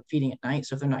and then they're feeding at night.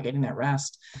 So if they're not getting that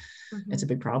rest, it's a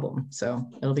big problem. So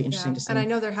it'll be interesting to see. And I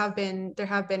know there have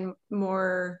been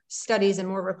more studies and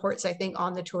more reports, I think,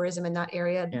 on the tourism in that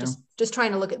area, just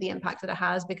trying to look at the impact that it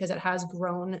has, because it has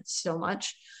grown so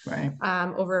much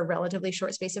over a relatively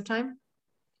short space of time.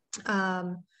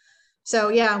 So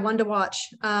yeah, one to watch.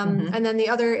 And then the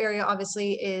other area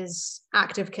obviously is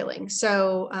active killing.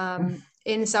 So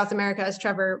in South America, as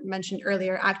Trevor mentioned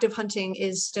earlier, active hunting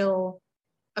is still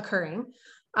occurring.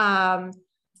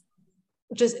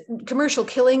 Just commercial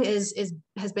killing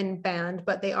has been banned,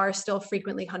 but they are still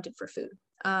frequently hunted for food.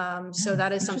 So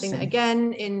that is something that,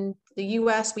 again, in the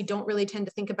US, we don't really tend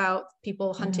to think about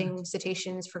people hunting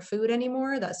cetaceans for food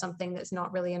anymore. That's something that's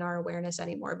not really in our awareness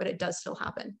anymore, but it does still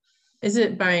happen. Is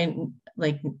it by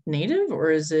like native,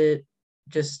 or is it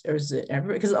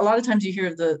everywhere? Because a lot of times you hear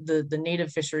of the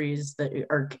native fisheries that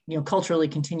are culturally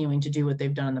continuing to do what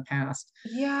they've done in the past.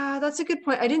 Yeah, that's a good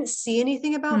point. I didn't see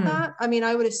anything about that. I mean,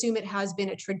 I would assume it has been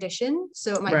a tradition,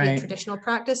 so it might be a traditional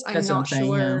practice. I'm not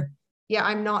sure. Yeah,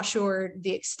 I'm not sure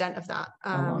the extent of that.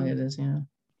 How long it is,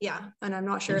 Yeah, and I'm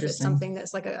not sure if it's something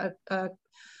that's like a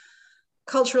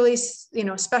culturally,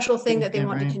 special thing that they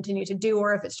want to continue to do,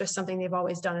 or if it's just something they've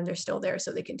always done and they're still there,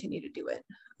 so they continue to do it.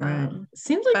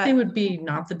 Seems like they would be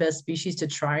not the best species to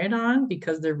try it on,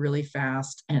 because they're really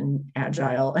fast and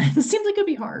agile, and it seems like it'd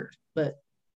be hard, but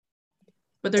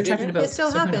they're attracted to both. It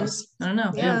still happens. I don't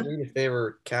know. Yeah. If there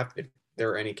were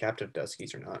any captive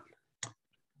duskies or not.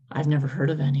 I've never heard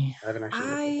of any. I haven't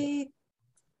actually.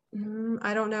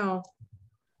 I don't know.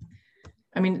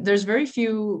 I mean, there's very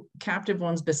few captive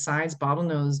ones besides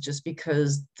bottlenose, just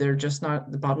because they're just not,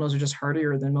 the bottlenose are just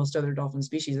hardier than most other dolphin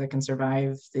species that can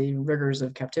survive the rigors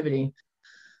of captivity,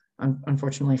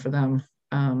 unfortunately for them.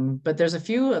 But there's a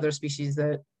few other species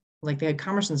that, like, they had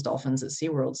Commerson's dolphins at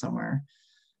SeaWorld somewhere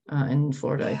in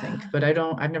Florida, I think. But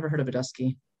I've never heard of a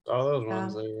dusky. Oh, those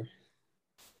ones there.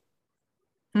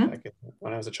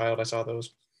 When I was a child, I saw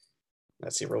those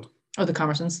at SeaWorld. Oh, the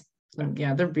Commersons.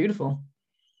 Yeah, they're beautiful.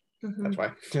 That's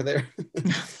why they're there.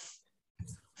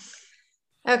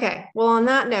 Okay. Well, on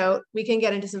that note, we can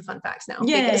get into some fun facts now.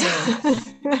 Yeah.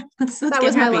 That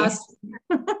was my last.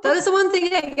 That is the one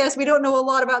thing, I guess, we don't know a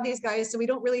lot about these guys, so we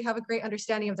don't really have a great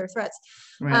understanding of their threats.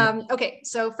 Right. Okay.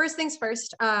 So first things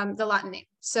first, the Latin name.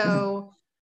 So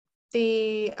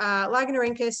the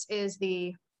Lagenorhynchus is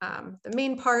the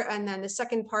main part, and then the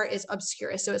second part is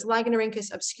obscurus. So it's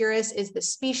Lagenorhynchus obscurus is the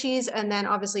species, and then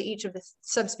obviously each of the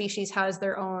subspecies has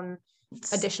their own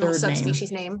additional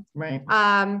subspecies name. Right.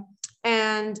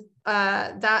 And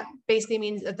that basically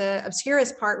means that the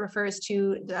obscurus part refers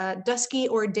to dusky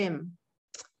or dim.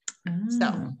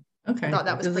 So okay, I thought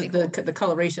that was pretty cool. The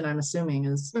coloration, I'm assuming,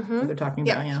 is what they're talking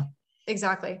about. Yeah,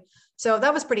 exactly. So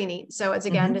that was pretty neat. So it's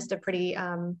again just a pretty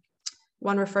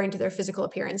one referring to their physical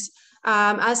appearance.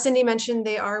 As Cindy mentioned,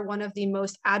 they are one of the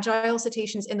most agile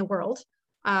cetaceans in the world.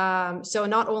 So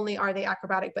not only are they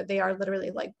acrobatic, but they are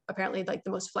literally apparently the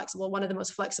most flexible, one of the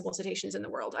most flexible cetaceans in the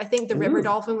world. I think the river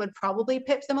dolphin would probably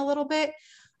pip them a little bit,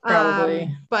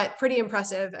 but pretty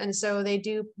impressive. And so they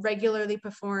do regularly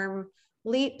perform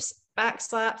leaps, back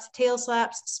slaps, tail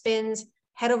slaps, spins,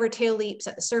 head over tail leaps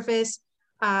at the surface,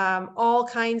 all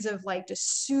kinds of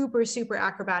just super, super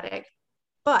acrobatic.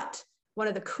 But one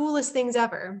of the coolest things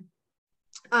ever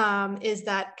is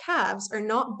that calves are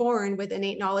not born with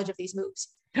innate knowledge of these moves.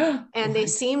 And they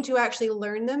seem to actually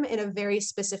learn them in a very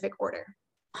specific order.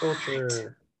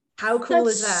 Culture. How cool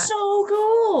is that? So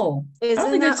cool. Isn't I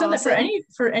don't think that I've said awesome? that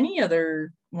for any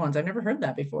other ones. I've never heard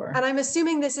that before. And I'm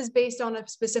assuming this is based on a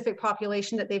specific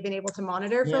population that they've been able to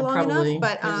monitor for long enough.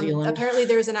 But apparently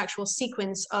there's an actual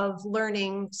sequence of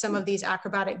learning some of these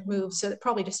acrobatic moves, so that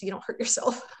probably just so you don't hurt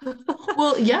yourself.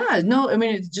 Well, yeah, no, I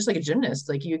mean, it's just like a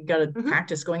gymnast. You got to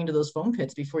practice going into those foam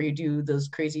pits before you do those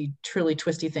crazy trilly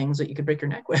twisty things that you could break your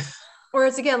neck with. Or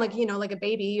it's again, like a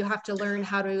baby, you have to learn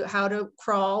how to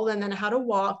crawl and then how to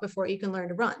walk before you can learn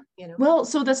to run, Well,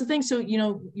 so that's the thing. So,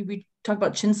 we talk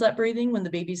about chin slap breathing. When the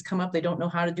babies come up, they don't know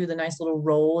how to do the nice little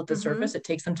roll at the surface. It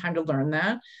takes them time to learn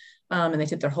that. And they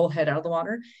take their whole head out of the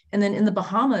water. And then in the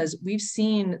Bahamas, we've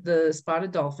seen the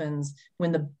spotted dolphins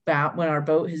when our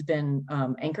boat has been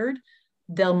anchored,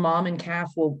 they'll mom and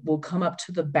calf will come up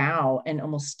to the bow and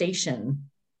almost station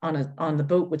on the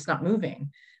boat what's not moving.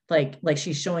 Like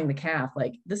she's showing the calf,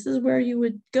 this is where you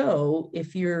would go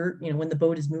if you're, when the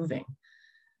boat is moving.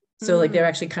 So they're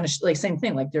actually kind of same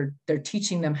thing. They're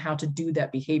teaching them how to do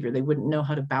that behavior. They wouldn't know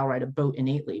how to bow ride a boat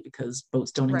innately because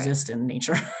boats don't exist in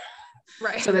nature.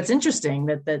 Right. So that's interesting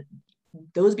that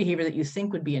those behavior that you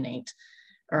think would be innate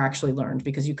are actually learned,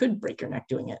 because you could break your neck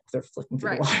doing it if they're flicking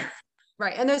through the water.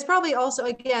 Right. And there's probably also,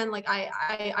 again,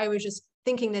 I was just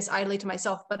thinking this idly to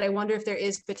myself, but I wonder if there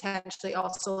is potentially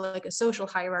also a social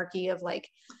hierarchy of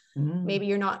maybe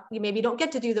you don't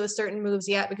get to do those certain moves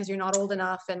yet because you're not old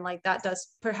enough. And that does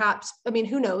perhaps, I mean,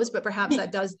 who knows, but perhaps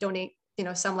that does donate,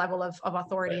 some level of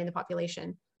authority in the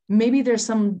population. Maybe there's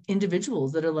some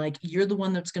individuals that are you're the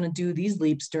one that's going to do these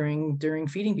leaps during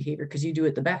feeding behavior because you do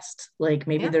it the best.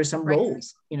 Maybe there's some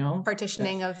roles,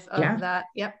 partitioning of that.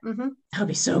 Yep. Mm-hmm. That would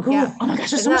be so cool. Yeah. Oh my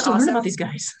gosh, there's so much to learn about these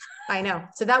guys. I know.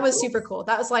 So that was super cool.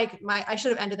 That was I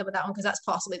should have ended up with that one because that's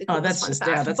possibly the coolest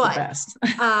that's the best.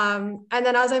 And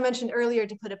then as I mentioned earlier,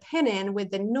 to put a pin in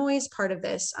with the noise part of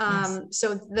this.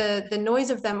 So the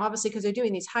noise of them, obviously, because they're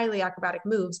doing these highly acrobatic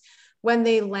moves, when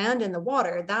they land in the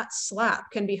water, that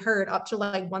slap can be heard up to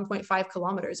 1.5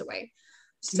 kilometers away.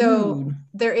 So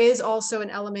there is also an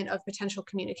element of potential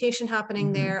communication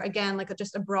happening there. Again,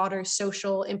 just a broader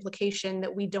social implication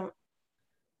that we don't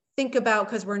think about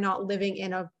because we're not living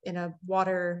in a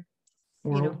water,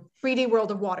 3D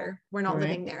world of water. We're not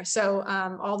living there. So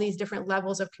all these different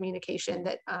levels of communication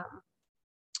that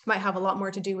might have a lot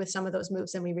more to do with some of those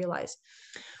moves than we realize.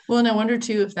 Well, and I wonder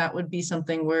too if that would be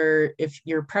something where if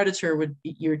your predator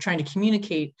you're trying to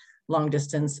communicate long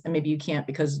distance, and maybe you can't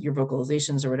because your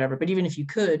vocalizations or whatever, but even if you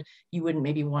could, you wouldn't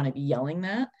maybe want to be yelling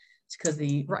that. It's because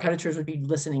the predators would be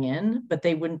listening in, but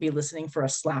they wouldn't be listening for a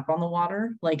slap on the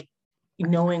water.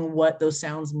 Knowing what those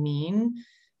sounds mean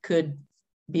could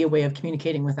be a way of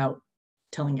communicating without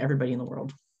telling everybody in the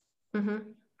world.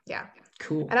 Yeah.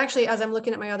 Cool. And actually, as I'm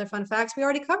looking at my other fun facts, we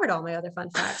already covered all my other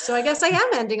fun facts. So I guess I am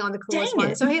ending on the coolest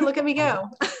one. So hey, look at me go.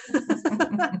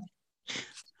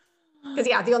 Because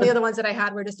the only other ones that I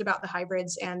had were just about the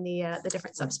hybrids and the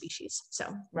different subspecies.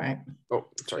 So Oh,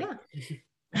 sorry. Yeah.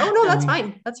 Oh no, that's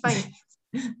fine. That's fine.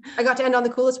 I got to end on the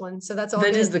coolest one, so that's all.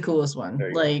 That is the coolest one.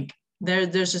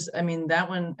 There's just, I mean, that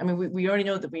one. I mean, we already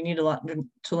know that we need a lot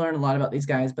to learn a lot about these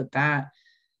guys, but that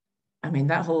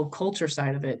whole culture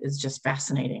side of it is just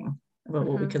fascinating about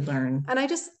what we could learn. And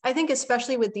I think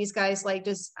especially with these guys,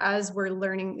 just as we're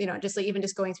learning, just even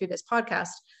just going through this podcast,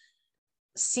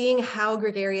 seeing how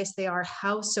gregarious they are,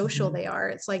 how social they are.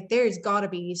 It's like, there's got to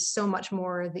be so much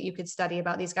more that you could study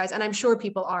about these guys. And I'm sure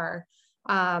people are,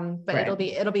 but it'll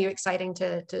be exciting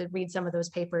to read some of those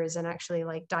papers and actually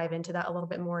like dive into that a little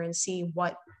bit more and see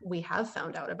what we have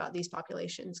found out about these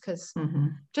populations. Cause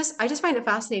I just find it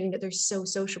fascinating that they're so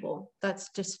sociable. That's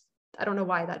just, I don't know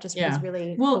why, that just is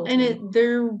really well, cool and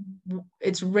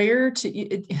it's rare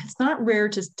it's not rare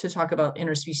to talk about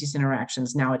interspecies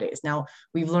interactions nowadays. Now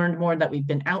we've learned more, that we've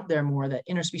been out there more, that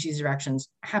interspecies interactions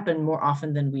happen more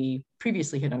often than we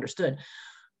previously had understood.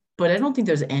 But I don't think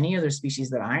there's any other species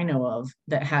that I know of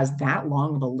that has that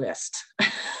long of a list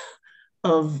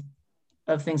of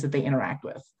things that they interact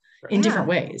with in different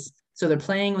ways. So they're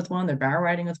playing with one, they're barrel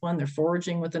riding with one, they're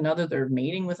foraging with another, they're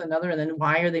mating with another. And then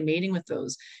why are they mating with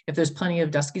those? If there's plenty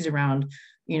of Duskies around,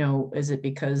 you know, is it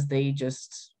because they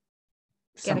just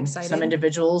get excited? Some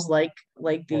individuals like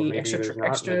the extra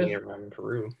around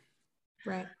Peru.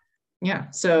 Right.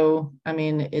 Yeah. So, I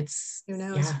mean, who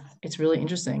knows? Yeah, it's really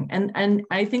interesting. And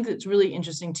I think it's really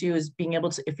interesting too, is being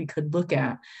able to, if we could look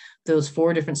at those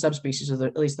 4 different subspecies, or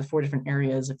at least the 4 different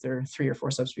areas, if there are 3 or 4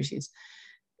 subspecies,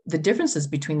 the differences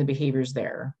between the behaviors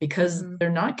there, because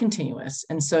they're not continuous.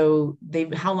 And so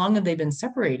how long have they been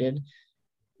separated?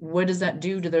 What does that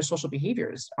do to their social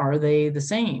behaviors? Are they the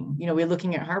same? You know, we're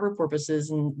looking at harbor porpoises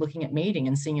and looking at mating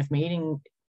and seeing if mating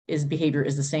behavior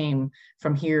is the same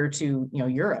from here to, you know,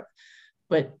 Europe,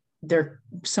 but they're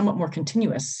somewhat more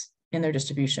continuous in their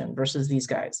distribution versus these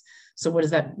guys. So what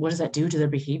does that do to their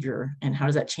behavior, and how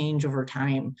does that change over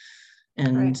time?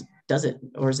 And does it,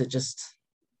 or is it just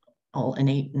all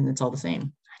innate and it's all the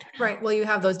same? Right. Well, you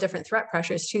have those different threat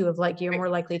pressures too, of like, you're more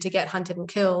likely to get hunted and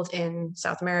killed in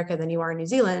South America than you are in New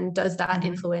Zealand. Does that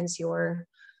influence your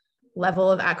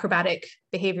level of acrobatic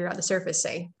behavior on the surface,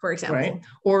 say, for example? Right.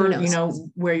 Or, you know,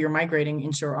 where you're migrating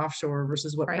inshore, offshore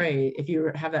versus what prey. If you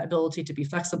have that ability to be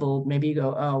flexible, maybe you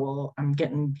go, oh, well, I'm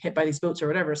getting hit by these boats or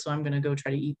whatever, so I'm going to go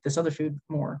try to eat this other food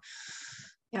more.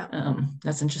 Yeah.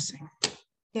 That's interesting.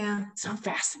 Yeah. So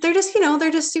fascinating. They're just, you know, they're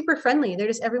just super friendly. They're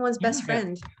just everyone's best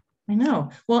friend. I know.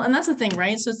 Well, and that's the thing,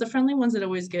 right? So it's the friendly ones that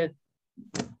always get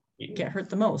hurt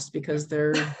the most, because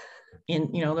they're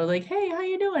in, you know, they're like, hey, how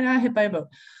you doing? I hit by a boat.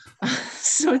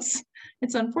 So it's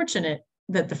unfortunate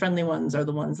that the friendly ones are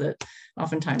the ones that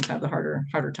oftentimes have the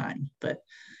harder time, but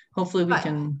hopefully we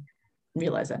can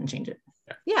realize that and change it.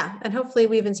 Yeah. And hopefully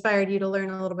we've inspired you to learn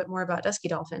a little bit more about dusky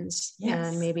dolphins,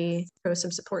 and maybe throw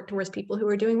some support towards people who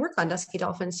are doing work on dusky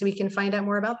dolphins so we can find out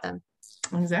more about them.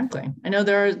 Exactly. I know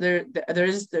there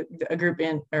is a group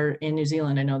in New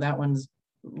Zealand. I know that one's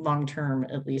long-term,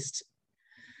 at least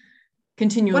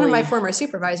continually. One of my former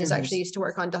supervisors actually used to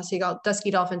work on dusky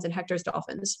dolphins and Hector's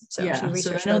dolphins. So she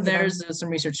researched. So I know there's some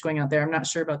research going out there. I'm not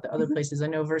sure about the other places. I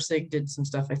know Versig did some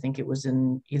stuff. I think it was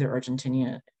in either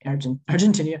Argentina,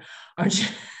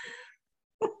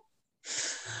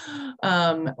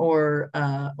 or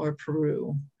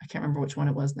Peru. I can't remember which one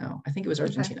it was now. I think it was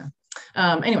Argentina.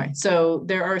 Anyway, so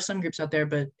there are some groups out there,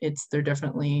 but they're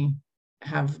definitely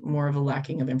have more of a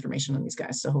lacking of information on these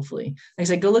guys. So hopefully, like I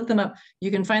said, go look them up. You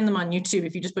can find them on YouTube.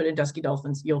 If you just put in dusky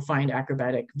dolphins, you'll find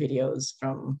acrobatic videos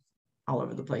from all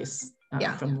over the place.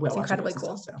 From whale watching. Incredibly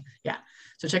cool. So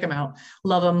so check them out.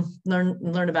 Love them.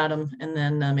 Learn about them, and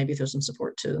then maybe throw some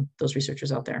support to those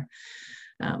researchers out there.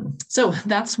 So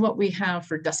that's what we have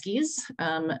for Duskies.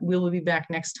 We will be back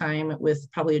next time with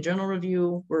probably a journal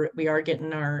review, where we are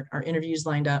getting our interviews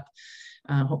lined up,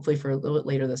 hopefully for a little bit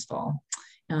later this fall.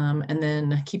 And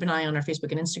then keep an eye on our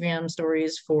Facebook and Instagram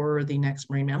stories for the next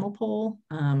marine mammal poll.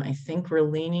 I think we're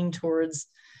leaning towards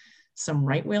some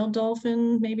right whale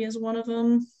dolphin, maybe as one of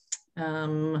them.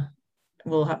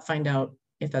 We'll have to find out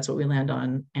if that's what we land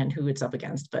on and who it's up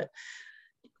against. But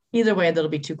either way, that'll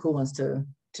be 2 cool ones to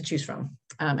choose from.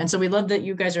 And so we love that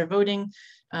you guys are voting,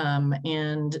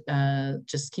 and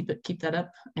just keep that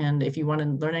up. And if you want to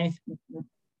learn anything,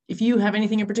 if you have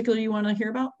anything in particular you want to hear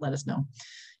about, let us know,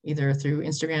 either through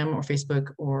Instagram or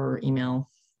Facebook or email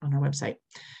on our website.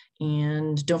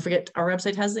 And don't forget, our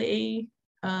website has a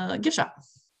gift shop.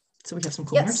 So we have some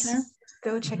cool merch there.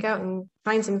 Go check out and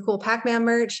find some cool PacMam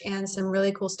merch and some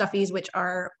really cool stuffies, which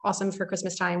are awesome for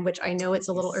Christmas time, which I know it's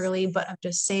a little early, but I'm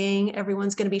just saying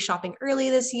everyone's going to be shopping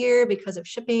early this year because of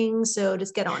shipping. So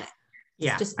just get on it.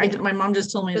 Yeah. My mom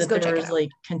just told me that there's like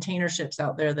container ships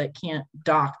out there that can't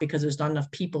dock because there's not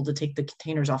enough people to take the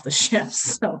containers off the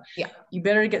ships. So you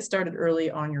better get started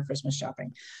early on your Christmas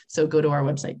shopping. So go to our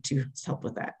website to help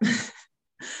with that.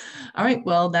 All right.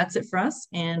 Well, that's it for us,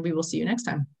 and we will see you next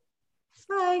time.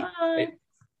 Bye. Bye.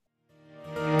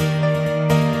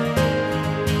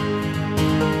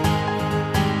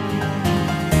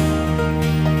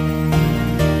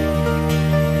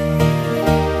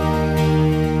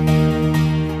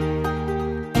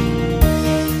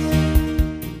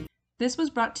 This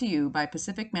was brought to you by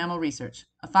Pacific Mammal Research,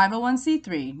 a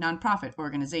 501c3 nonprofit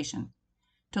organization.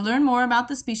 To learn more about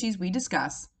the species we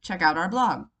discuss, check out our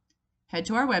blog. Head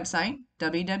to our website,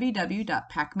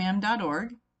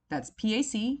 www.pacmam.org, that's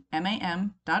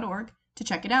PACMAM.org, to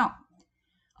check it out.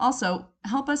 Also,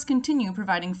 help us continue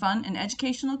providing fun and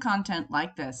educational content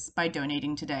like this by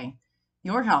donating today.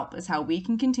 Your help is how we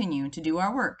can continue to do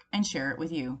our work and share it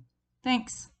with you.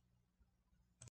 Thanks.